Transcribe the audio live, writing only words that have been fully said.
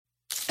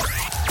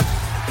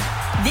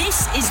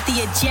This is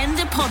the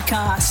Agenda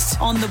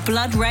podcast on the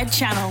Blood Red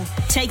Channel,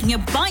 taking a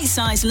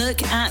bite-sized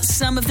look at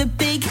some of the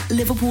big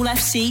Liverpool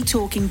FC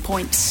talking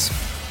points.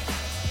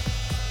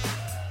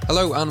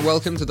 Hello and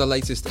welcome to the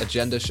latest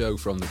Agenda show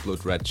from the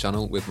Blood Red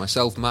Channel with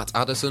myself, Matt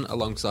Addison,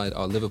 alongside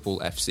our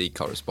Liverpool FC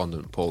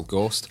correspondent, Paul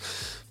Gorst.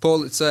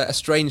 Paul, it's a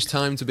strange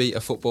time to be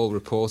a football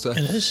reporter. It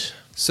is.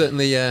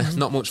 Certainly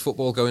not much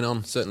football going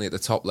on, certainly at the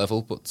top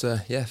level, but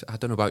I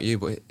don't know about you,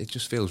 but it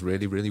just feels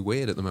really, really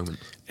weird at the moment.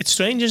 It's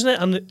strange, isn't it?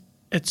 And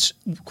it's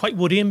quite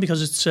worrying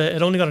because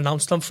it only got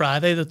announced on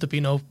Friday that there'd be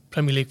no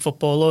Premier League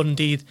football or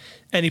indeed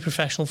any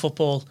professional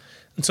football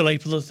until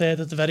April the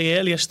 3rd at the very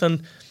earliest.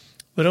 And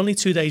we're only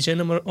 2 days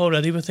in and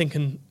we're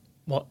thinking,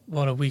 what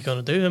are we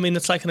going to do? I mean,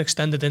 it's like an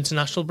extended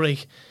international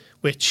break,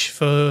 which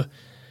for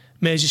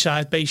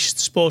Merseyside-based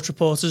sports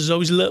reporters is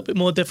always a little bit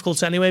more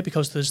difficult anyway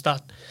because there's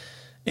that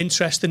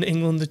interest in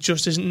England that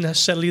just isn't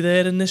necessarily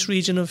there in this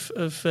region of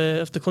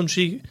the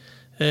country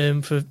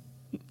for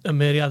a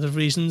myriad of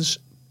reasons.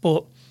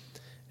 But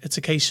it's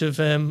a case of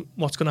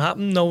what's going to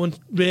happen. No one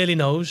really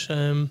knows.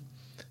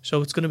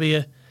 So it's going to be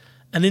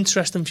an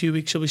interesting few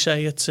weeks, shall we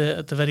say, at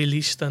the very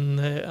least.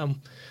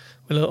 And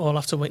we'll all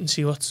have to wait and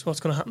see what's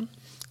going to happen.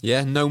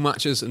 Yeah, no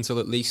matches until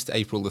at least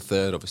April the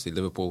 3rd. Obviously,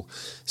 Liverpool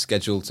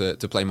scheduled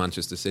to play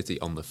Manchester City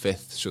on the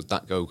 5th, should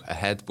that go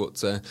ahead. But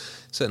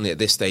certainly at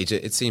this stage,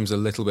 it seems a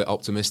little bit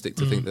optimistic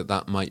to think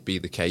that might be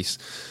the case.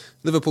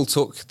 Liverpool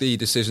took the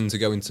decision to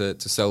go into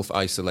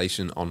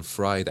self-isolation on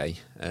Friday.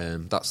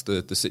 That's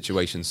the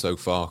situation so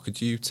far.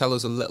 Could you tell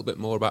us a little bit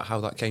more about how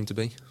that came to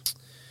be?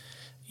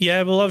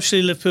 Yeah, well,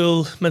 obviously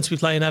Liverpool meant to be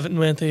playing Everton,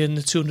 weren't they, in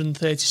the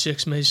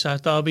 236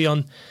 Merseyside derby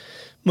on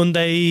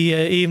Monday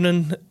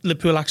evening.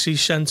 Liverpool actually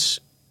sent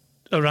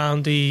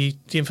around the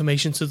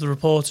information to the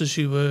reporters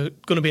who were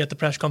going to be at the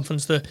press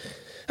conference that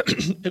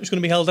it was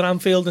going to be held at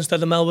Anfield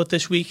instead of Melwood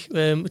this week,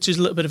 which is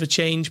a little bit of a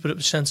change, but it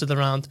was centred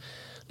around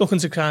looking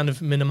to kind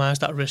of minimise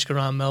that risk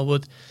around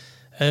Melwood.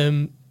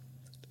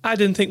 I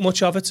didn't think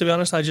much of it, to be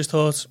honest. I just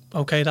thought,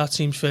 OK, that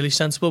seems fairly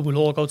sensible. We'll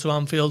all go to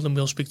Anfield and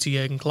we'll speak to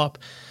Jurgen Klopp.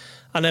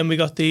 And then we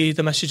got the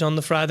message on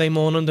the Friday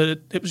morning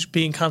that it was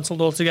being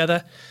cancelled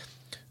altogether.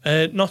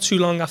 Not too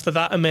long after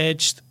that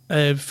emerged,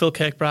 Phil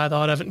Kirkbride,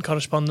 our Everton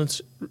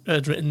correspondent,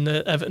 had written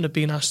that Everton had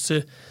been asked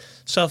to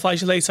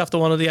self-isolate after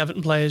one of the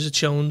Everton players had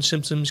shown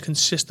symptoms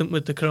consistent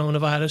with the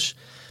coronavirus.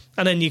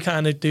 And then you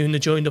kind of doing the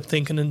joined-up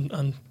thinking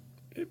and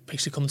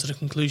basically coming to the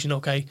conclusion,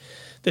 OK,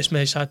 this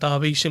Merseyside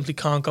derby simply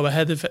can't go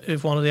ahead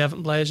if one of the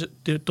Everton players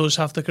does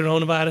have the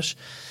coronavirus.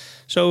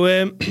 So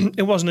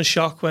it wasn't a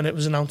shock when it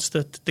was announced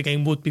that the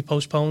game would be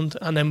postponed.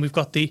 And then we've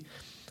got the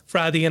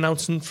Friday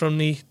announcement from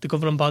the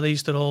governing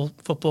bodies that all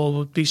football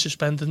would be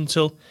suspended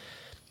until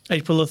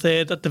April the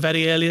 3rd at the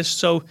very earliest.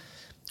 So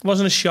it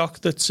wasn't a shock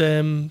that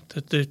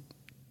the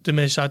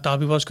Merseyside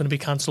derby was going to be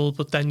cancelled,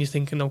 but then you're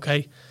thinking,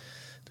 OK,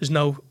 there's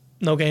no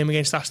game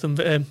against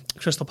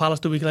Crystal Palace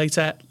the week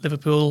later.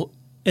 Liverpool,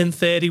 in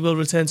theory, will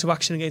return to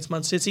action against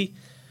Man City.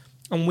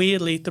 And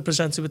weirdly, they're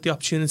presented with the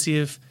opportunity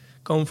of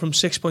going from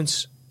 6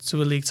 points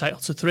to a league title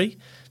to 3.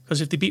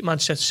 Because if they beat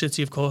Manchester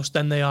City, of course,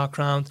 then they are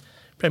crowned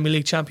Premier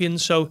League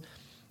champions. So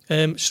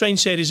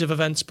strange series of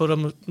events, but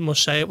I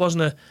must say it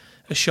wasn't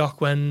a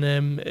shock when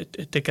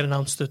it did get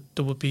announced that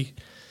there would be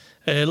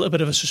a little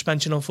bit of a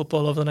suspension on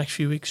football over the next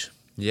few weeks.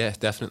 Yeah,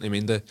 definitely. I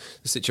mean, the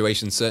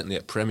situation certainly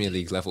at Premier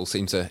League level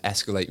seemed to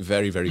escalate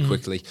very, very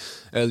quickly.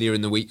 Earlier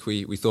in the week,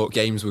 we thought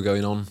games were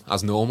going on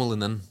as normal,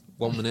 and then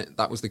 1 minute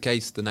that was the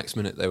case, the next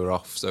minute they were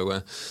off.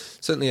 So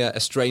certainly a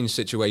strange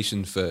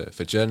situation for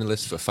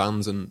journalists, for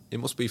fans, and it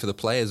must be for the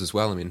players as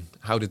well. I mean,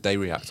 how did they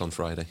react on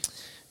Friday?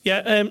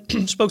 Yeah,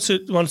 spoke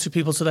to one or two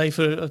people today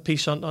for a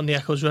piece on the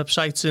Echo's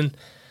website, and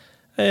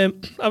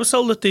I was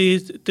told that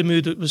the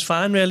mood was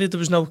fine, really. There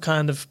was no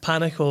kind of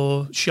panic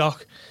or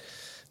shock,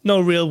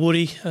 no real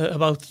worry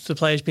about the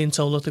players being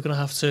told that they're going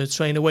to have to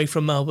train away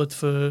from Melwood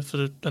for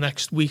the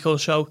next week or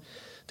so.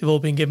 They've all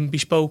been given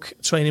bespoke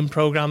training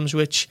programmes,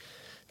 which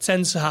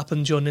tends to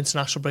happen during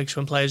international breaks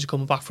when players are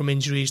coming back from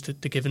injuries. They're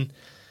given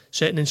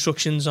certain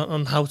instructions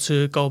on how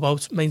to go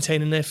about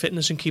maintaining their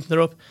fitness and keeping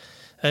it up.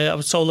 I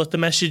was told that the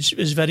message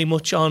is very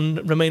much on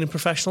remaining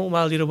professional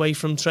while you're away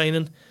from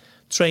training.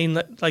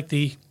 Train like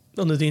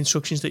under the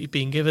instructions that you're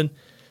being given.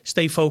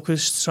 Stay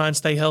focused, try and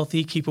stay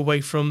healthy, keep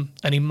away from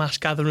any mass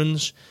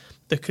gatherings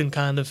that can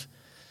kind of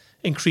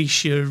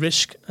increase your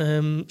risk.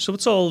 So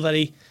it's all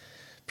very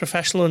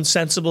professional and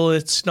sensible.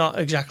 It's not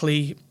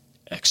exactly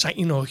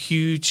exciting or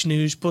huge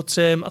news, but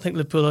I think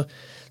Liverpool are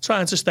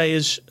trying to stay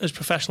as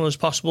professional as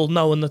possible,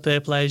 knowing that their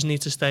players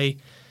need to stay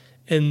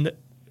in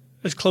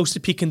as close to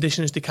peak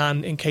condition as they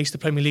can in case the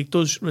Premier League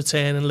does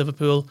return and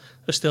Liverpool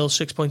are still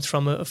 6 points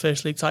from a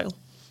First League title.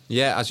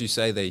 Yeah, as you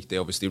say, they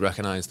obviously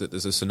recognise that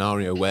there's a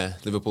scenario where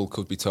Liverpool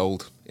could be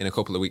told in a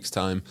couple of weeks'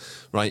 time,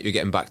 right, you're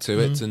getting back to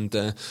it.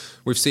 And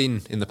we've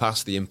seen in the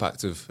past the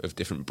impact of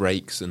different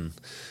breaks, and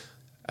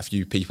a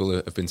few people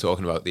have been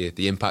talking about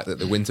the impact that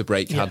the winter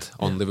break had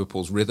on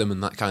Liverpool's rhythm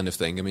and that kind of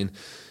thing. I mean,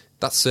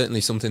 that's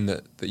certainly something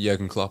that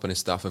Jurgen Klopp and his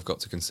staff have got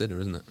to consider,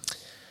 isn't it?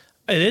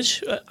 It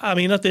is. I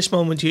mean, at this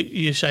moment,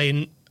 you're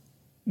saying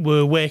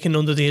we're working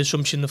under the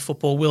assumption that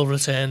football will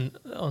return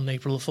on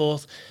April the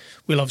 4th.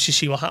 We'll obviously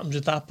see what happens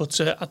with that, but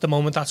at the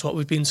moment, that's what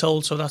we've been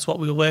told, so that's what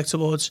we'll work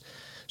towards.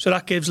 So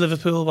that gives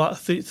Liverpool about a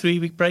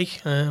 3-week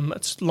break.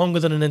 It's longer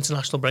than an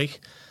international break.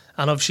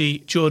 And obviously,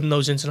 during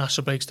those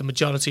international breaks, the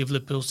majority of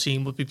Liverpool's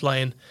team would be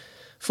playing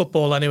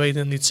football anyway,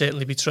 then they'd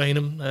certainly be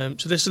training.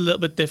 So this is a little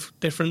bit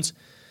different.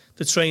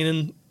 The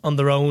training on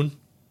their own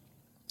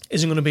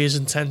isn't going to be as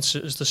intense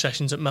as the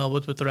sessions at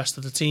Melwood with the rest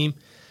of the team.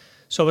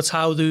 So it's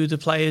how do the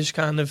players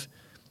kind of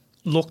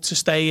look to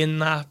stay in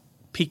that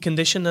peak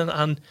condition.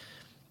 And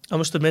I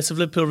must admit, if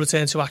Liverpool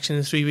return to action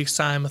in 3 weeks'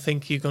 time, I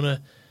think you're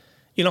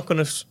not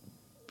going to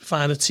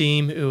find a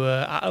team who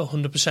are at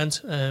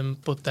 100%.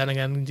 But then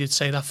again, you'd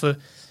say that for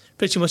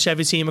pretty much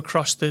every team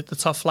across the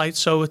top flight.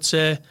 So it's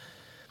an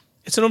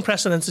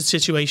unprecedented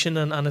situation,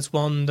 and it's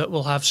one that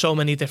will have so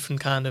many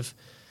different kind of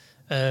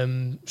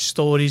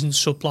stories and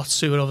subplots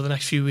to it over the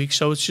next few weeks.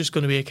 So it's just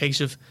going to be a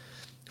case of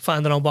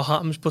finding out what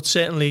happens. But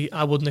certainly,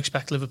 I wouldn't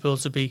expect Liverpool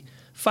to be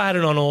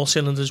firing on all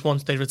cylinders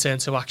once they return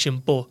to action.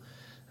 But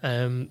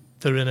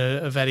they're in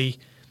a very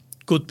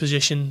good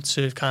position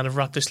to kind of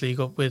wrap this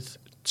league up with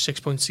 6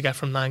 points to get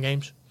from 9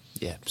 games.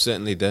 Yeah,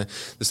 certainly the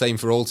same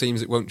for all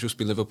teams. It won't just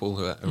be Liverpool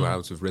who are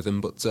out of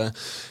rhythm. But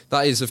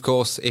that is, of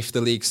course, if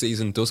the league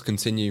season does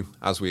continue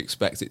as we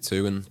expect it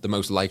to. And the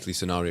most likely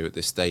scenario at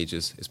this stage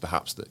is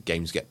perhaps that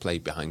games get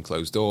played behind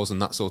closed doors and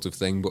that sort of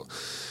thing. But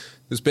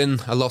there's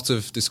been a lot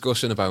of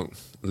discussion about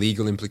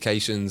legal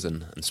implications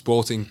and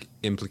sporting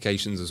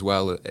implications as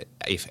well,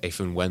 if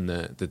and when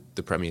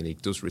the Premier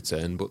League does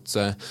return. But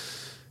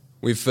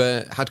we've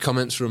had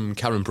comments from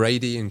Karen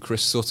Brady and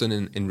Chris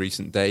Sutton in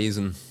recent days,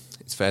 and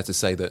it's fair to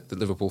say that the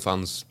Liverpool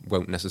fans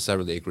won't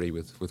necessarily agree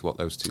with what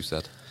those two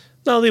said.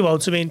 No, they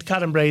won't. I mean,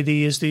 Karen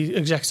Brady is the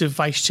executive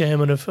vice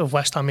chairman of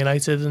West Ham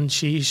United, and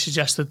she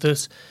suggested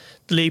that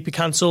the league be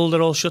cancelled,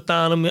 they're all shut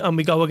down, and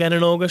we go again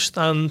in August.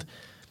 And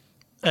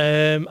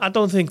I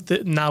don't think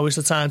that now is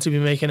the time to be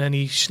making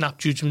any snap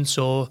judgments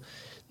or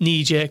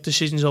knee-jerk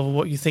decisions over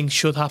what you think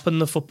should happen.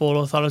 The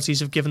football authorities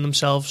have given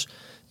themselves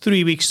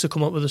 3 weeks to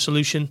come up with a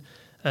solution,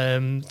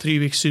 3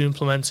 weeks to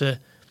implement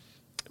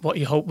what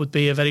you hope would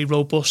be a very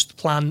robust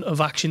plan of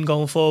action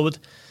going forward.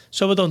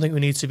 So I don't think we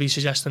need to be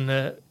suggesting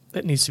that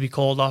it needs to be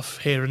called off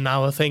here and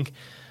now. I think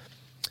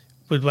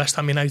with West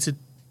Ham United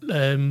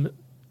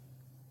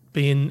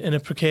being in a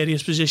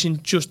precarious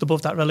position just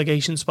above that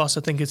relegation spot,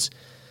 I think it's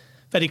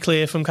very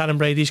clear from Karen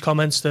Brady's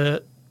comments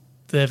that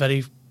they're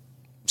very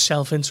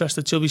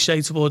self-interested, shall we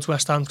say, towards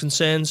West Ham's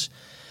concerns.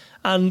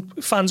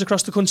 And fans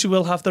across the country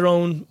will have their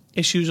own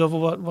issues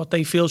over what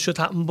they feel should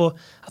happen. But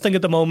I think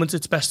at the moment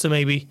it's best to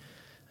maybe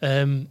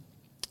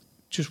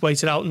just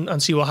wait it out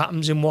and see what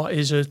happens in what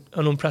is an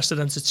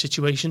unprecedented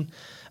situation.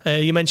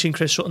 You mentioned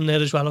Chris Sutton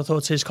there as well. I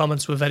thought his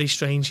comments were very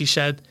strange. He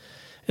said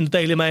in the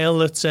Daily Mail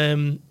that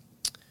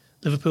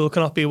Liverpool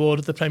cannot be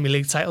awarded the Premier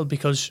League title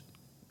because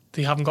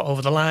they haven't got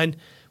over the line,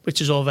 which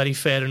is all very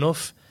fair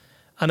enough.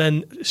 And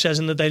then says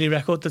in the Daily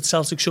Record that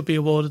Celtic should be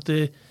awarded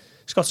the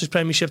Scottish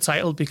Premiership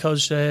title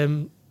because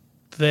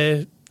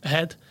they're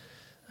ahead,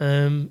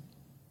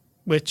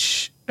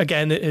 which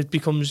again it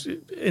becomes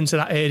into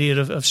that area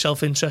of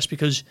self-interest,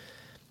 because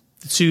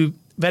the two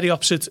very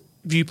opposite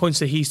viewpoints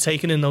that he's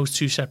taken in those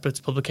two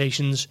separate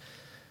publications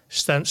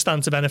stand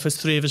to benefit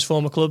 3 of his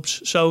former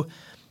clubs. So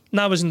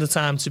now isn't the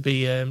time to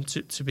be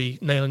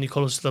nailing your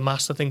colours to the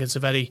mast. I think it's a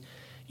very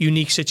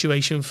unique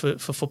situation for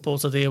football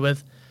to deal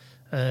with.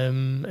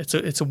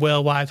 It's a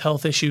worldwide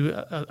health issue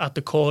at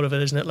the core of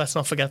it, isn't it? Let's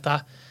not forget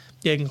that.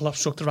 Jurgen Klopp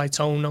struck the right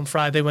tone on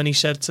Friday when he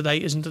said today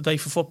isn't the day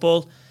for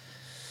football.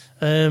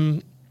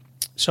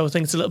 So I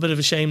think it's a little bit of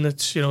a shame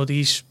that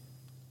these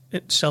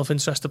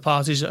self-interested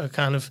parties are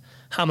kind of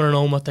hammering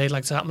on what they'd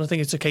like to happen. I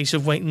think it's a case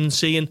of waiting and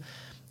seeing,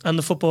 and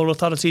the football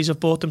authorities have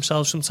bought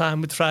themselves some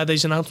time with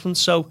Friday's announcement,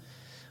 so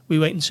we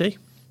wait and see.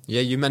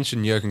 Yeah, you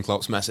mentioned Jurgen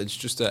Klopp's message.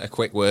 Just a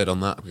quick word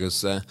on that,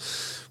 because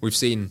we've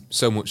seen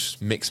so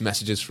much mixed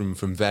messages from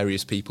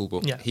various people,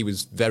 but He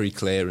was very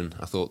clear, and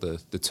I thought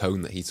the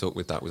tone that he took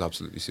with that was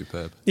absolutely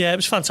superb. Yeah, it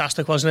was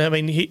fantastic, wasn't it? I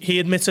mean, he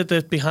admitted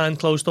that behind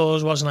closed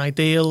doors wasn't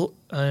ideal,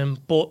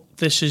 but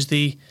this is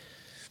the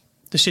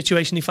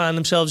situation they find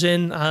themselves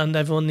in, and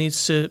everyone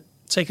needs to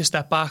take a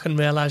step back and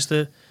realise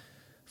that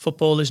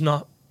football is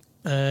not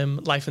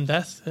life and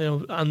death,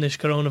 and this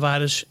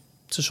coronavirus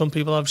to some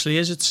people obviously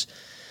is.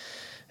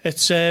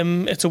 It's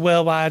a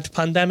worldwide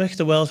pandemic.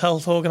 The World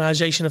Health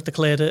Organization have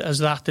declared it as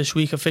that this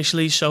week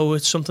officially, so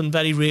it's something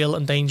very real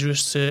and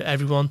dangerous to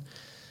everyone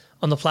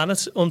on the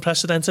planet.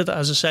 Unprecedented,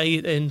 as I say,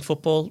 in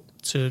football,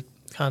 to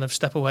kind of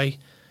step away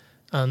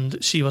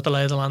and see what the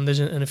lay of the land is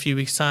in a few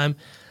weeks' time.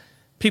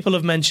 People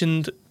have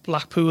mentioned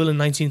Blackpool in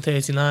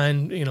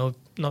 1939,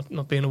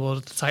 not being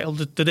awarded the title.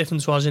 The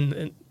difference was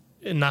in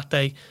that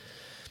day,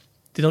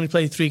 they'd only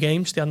played 3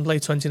 games. They hadn't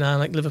played 29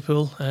 like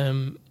Liverpool,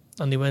 and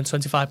they weren't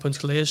 25 points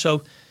clear.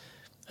 So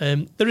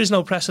there is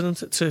no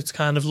precedent to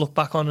kind of look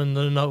back on, and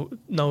there are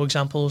no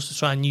examples to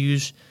try and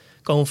use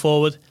going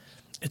forward.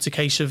 It's a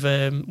case of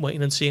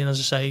waiting and seeing, as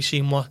I say,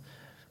 seeing what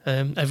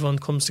everyone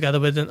comes together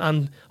with,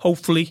 and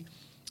hopefully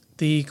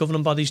the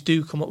governing bodies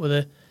do come up with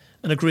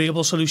an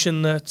agreeable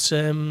solution that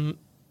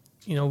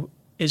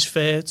is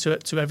fair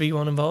to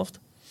everyone involved.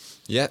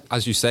 Yeah,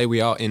 as you say, we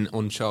are in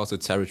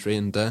uncharted territory,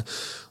 and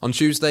on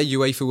Tuesday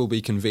UEFA will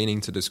be convening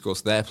to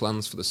discuss their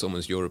plans for the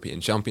summer's European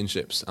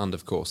Championships and,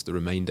 of course, the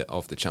remainder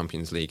of the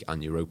Champions League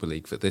and Europa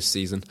League for this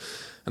season.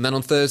 And then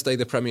on Thursday,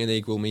 the Premier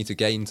League will meet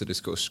again to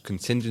discuss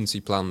contingency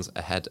plans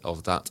ahead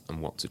of that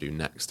and what to do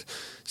next.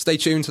 Stay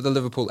tuned to the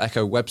Liverpool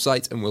Echo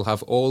website and we'll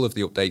have all of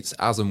the updates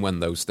as and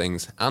when those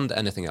things and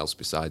anything else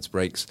besides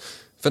breaks.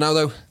 For now,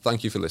 though,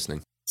 thank you for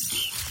listening.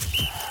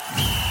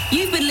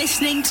 You've been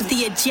listening to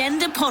the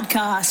Agenda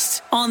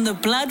Podcast on the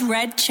Blood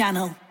Red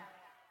Channel.